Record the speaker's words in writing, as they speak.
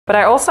But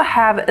I also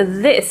have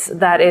this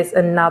that is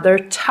another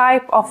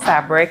type of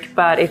fabric,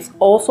 but it's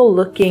also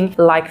looking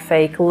like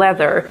fake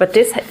leather. But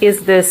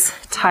this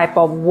type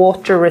of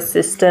water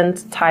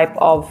resistant type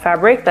of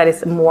fabric that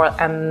is more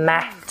a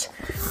matte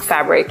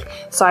fabric.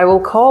 So I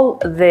will call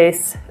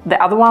this, the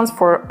other ones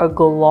for a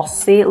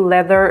glossy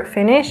leather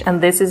finish,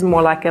 and this is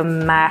more like a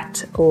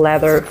matte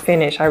leather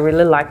finish. I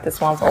really like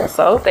this ones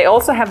also. They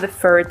also have the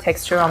fur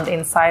texture on the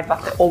inside,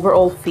 but the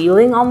overall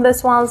feeling on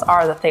these ones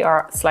are that they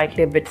are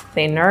slightly a bit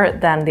thinner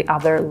than the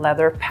other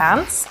leather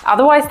pants.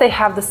 Otherwise, they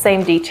have the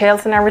same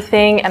details and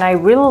everything, and I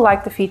really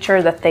like the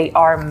feature that they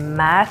are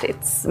matte.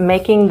 It's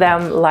making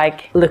them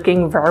like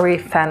looking very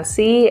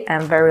fancy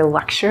and very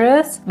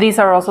luxurious. These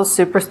are also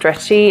super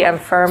stretchy and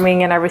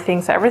firming and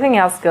everything, so everything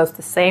else goes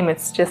the same.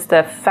 It's just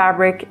the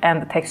fabric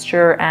and the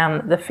texture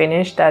and the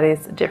finish that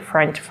is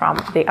different from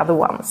the other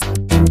ones.